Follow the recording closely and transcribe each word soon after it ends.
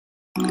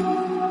So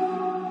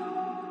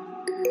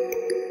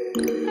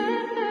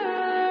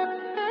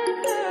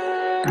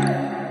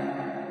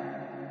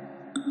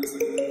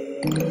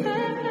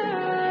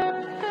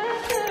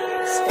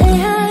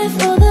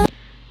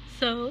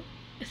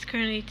it's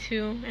currently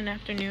 2 in the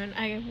afternoon.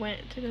 I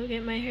went to go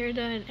get my hair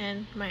done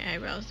and my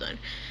eyebrows done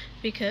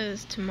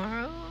because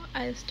tomorrow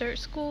I start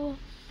school.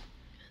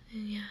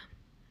 And yeah,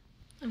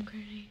 I'm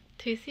currently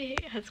Tracy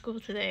had school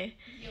today.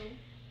 Yo.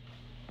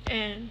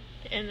 And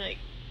like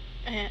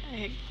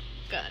I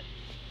got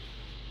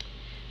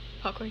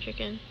popcorn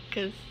chicken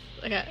because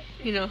I got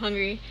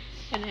hungry,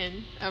 and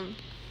then I'm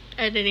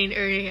editing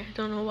early. I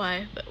don't know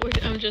why,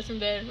 but I'm just in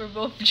bed. We're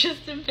both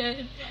just in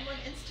bed. I'm on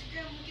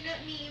Instagram looking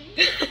at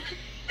memes.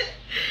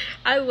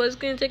 I was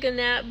gonna take a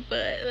nap,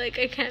 but like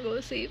I can't go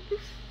to sleep.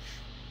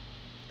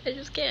 I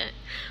just can't.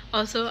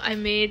 Also, I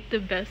made the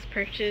best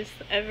purchase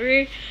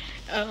ever.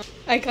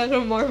 I got a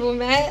marble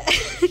mat.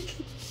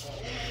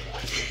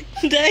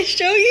 Did I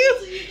show you?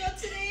 That's what you got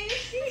today?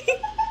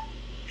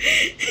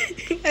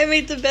 I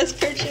made the best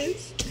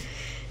purchase.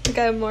 I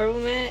got a marble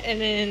mat, and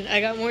then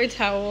I got more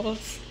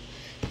towels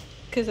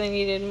because I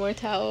needed more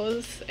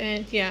towels.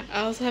 And yeah,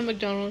 I also have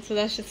McDonald's, so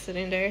that's just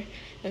sitting there.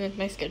 And then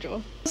my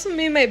schedule. I also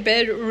made my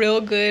bed real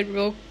good,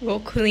 real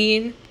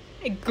clean.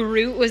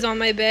 Groot was on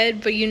my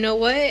bed, but you know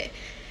what?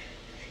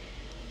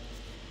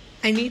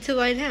 I need to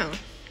lie down,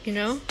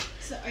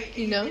 So are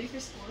you ready for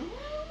school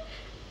tomorrow?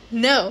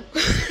 No.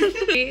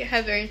 I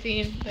have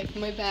everything, like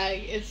my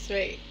bag is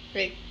right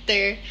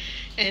there,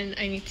 and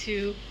I need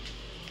to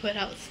put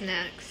out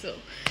snacks, so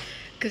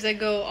because I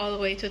go all the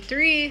way to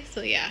 3,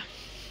 so yeah.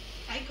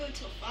 I go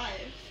till 5.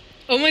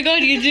 Oh my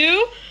god, you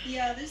do?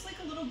 Yeah, there's like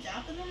a little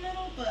gap in the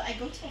middle, but I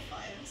go till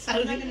 5, so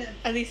I'm not gonna.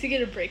 At least you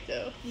get a break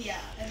though.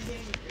 Yeah, I'm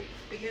getting a break,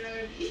 but you're not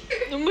gonna be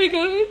here. Oh my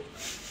god.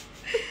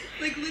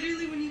 Like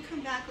literally when you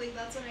come back, like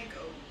that's when I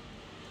go.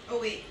 Oh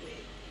wait.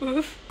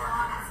 Oof.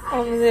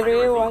 I'm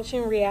literally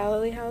watching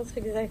Reality House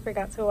because I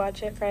forgot to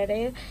watch it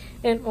Friday,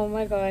 and oh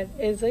my god,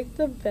 it's like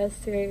the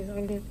best series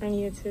on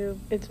YouTube.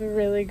 It's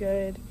really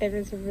good and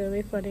it's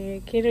really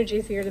funny. Kate and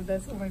JC are the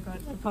best. Oh my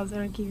god, I paused it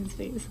on Keaton's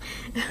face.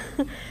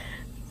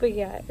 But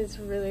yeah, it's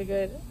really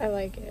good. I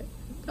like it.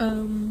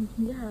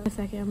 Yeah. A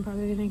second, I'm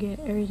probably gonna get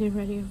everything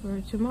ready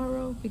for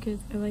tomorrow because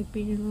I like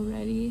being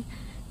ready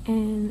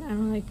and I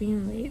don't like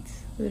being late.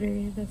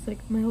 Literally, that's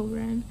like my whole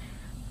brand.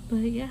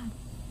 But yeah.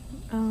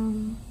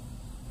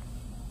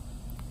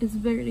 It's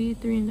barely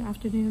 3 in the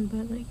afternoon,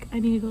 but like I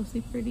need to go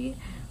sleep early,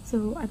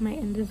 so I might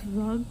end this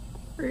vlog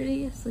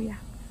early. So yeah,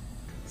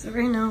 so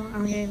right now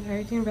I'm getting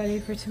everything ready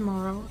for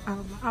tomorrow.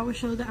 I will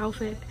show the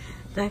outfit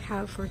that I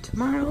have for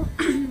tomorrow.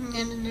 And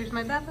then there's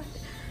my bag,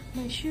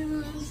 my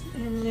shoes,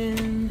 and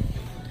then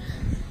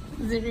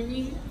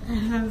literally I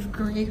have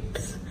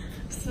grapes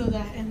so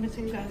that in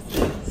between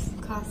classes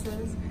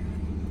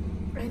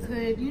I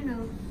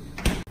could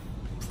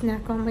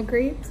snack on my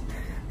grapes.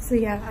 So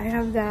yeah, I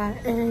have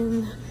that,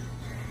 and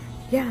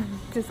yeah,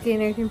 just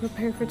getting everything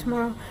prepared for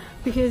tomorrow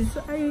because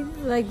I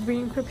like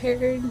being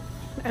prepared.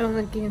 I don't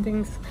like getting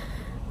things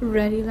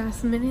ready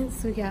last minute,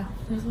 so yeah,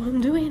 that's what I'm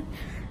doing.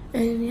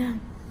 And yeah,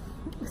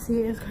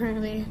 see, it's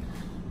currently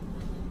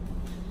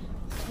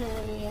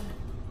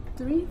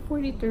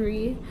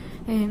 3:43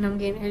 and I'm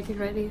getting everything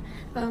ready.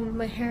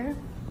 My hair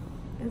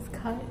is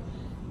cut,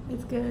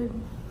 it's good,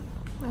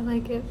 I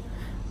like it,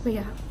 but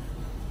yeah.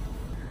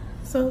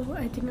 So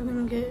I think I'm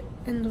gonna get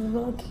in the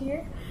vlog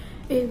here.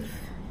 If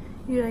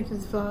you like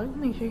this vlog,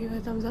 make sure you give it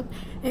a thumbs up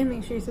and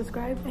make sure you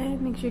subscribe and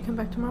make sure you come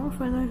back tomorrow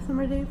for another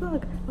summer day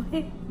vlog.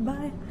 Okay,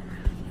 bye.